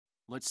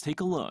Let's take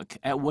a look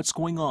at what's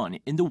going on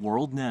in the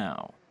world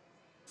now.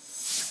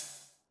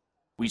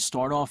 We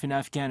start off in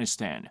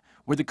Afghanistan,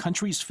 where the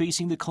country is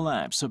facing the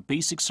collapse of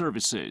basic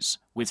services,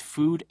 with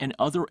food and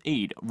other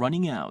aid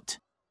running out.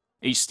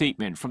 A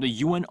statement from the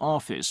UN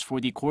Office for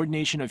the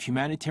Coordination of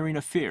Humanitarian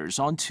Affairs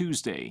on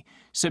Tuesday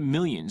said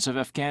millions of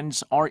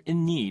Afghans are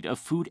in need of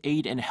food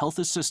aid and health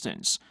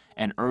assistance,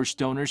 and urged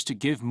donors to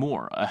give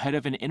more ahead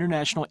of an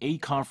international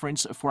aid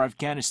conference for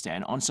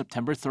Afghanistan on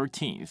September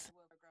 13th.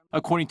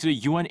 According to the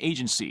UN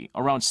agency,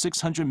 around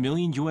 $600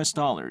 million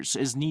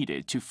is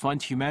needed to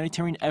fund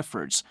humanitarian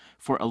efforts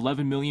for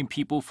 11 million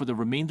people for the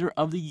remainder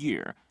of the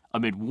year,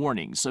 amid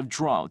warnings of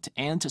drought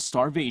and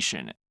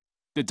starvation.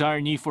 The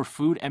dire need for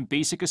food and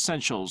basic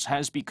essentials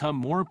has become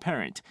more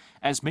apparent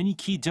as many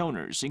key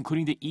donors,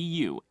 including the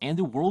EU and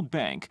the World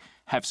Bank,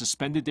 have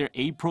suspended their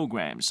aid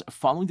programs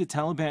following the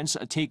Taliban's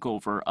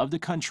takeover of the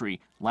country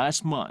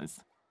last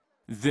month.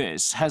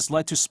 This has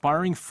led to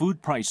spiraling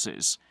food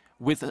prices,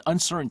 with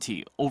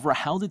uncertainty over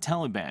how the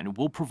Taliban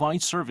will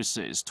provide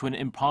services to an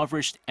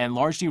impoverished and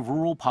largely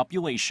rural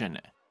population.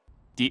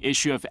 The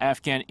issue of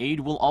Afghan aid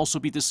will also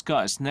be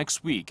discussed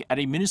next week at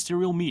a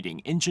ministerial meeting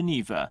in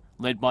Geneva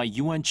led by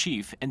UN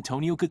Chief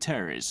Antonio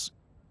Guterres.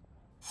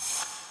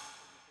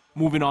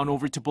 Moving on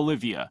over to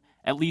Bolivia,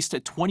 at least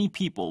 20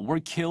 people were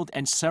killed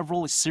and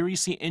several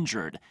seriously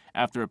injured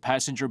after a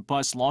passenger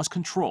bus lost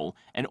control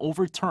and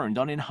overturned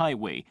on a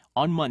highway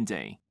on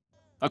Monday.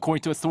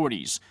 According to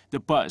authorities, the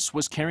bus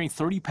was carrying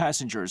 30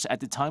 passengers at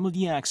the time of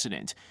the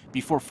accident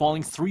before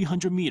falling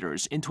 300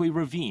 meters into a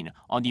ravine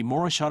on the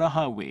Morashara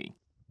Highway.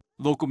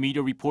 Local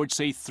media reports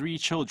say 3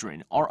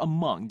 children are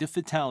among the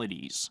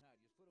fatalities.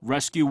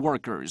 Rescue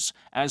workers,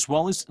 as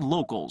well as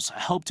locals,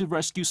 helped to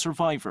rescue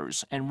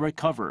survivors and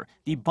recover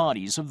the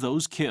bodies of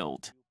those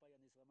killed.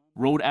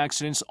 Road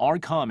accidents are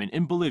common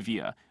in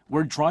Bolivia,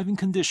 where driving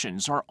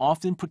conditions are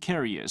often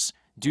precarious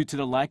due to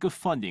the lack of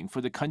funding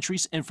for the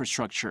country's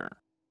infrastructure.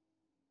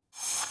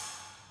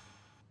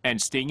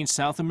 And staying in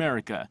South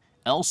America,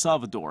 El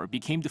Salvador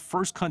became the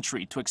first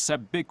country to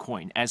accept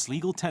Bitcoin as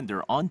legal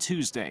tender on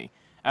Tuesday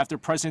after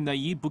President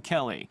Nayib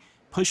Bukele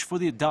pushed for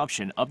the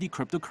adoption of the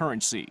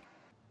cryptocurrency.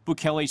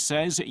 Bukele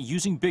says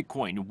using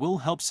Bitcoin will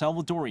help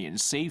Salvadorians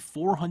save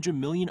 $400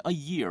 million a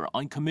year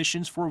on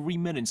commissions for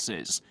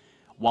remittances,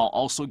 while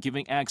also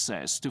giving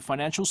access to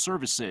financial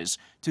services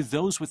to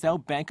those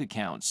without bank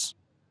accounts.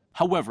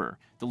 However,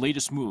 the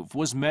latest move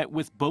was met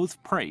with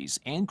both praise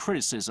and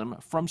criticism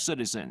from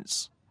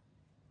citizens.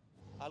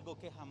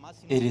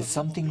 It is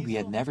something we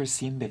had never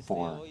seen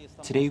before.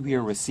 Today we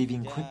are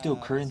receiving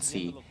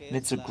cryptocurrency, and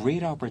it's a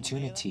great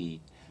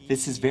opportunity.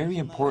 This is very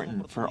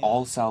important for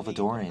all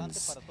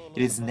Salvadorans.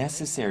 It is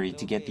necessary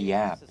to get the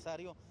app.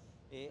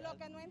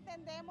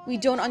 We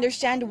don't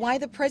understand why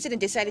the president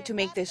decided to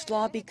make this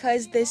law,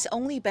 because this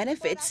only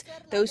benefits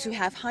those who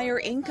have higher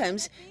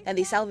incomes than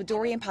the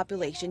Salvadorian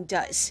population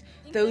does.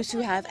 Those who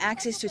have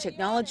access to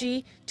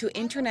technology, to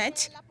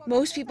internet.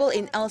 Most people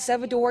in El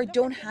Salvador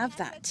don't have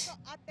that.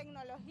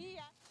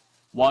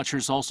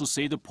 Watchers also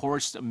say the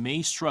poorest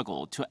may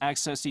struggle to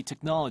access the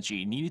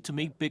technology needed to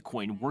make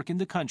Bitcoin work in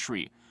the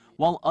country,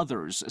 while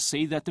others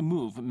say that the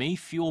move may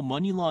fuel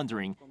money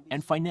laundering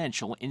and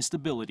financial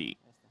instability.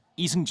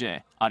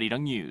 이승재,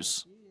 Arirang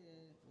News.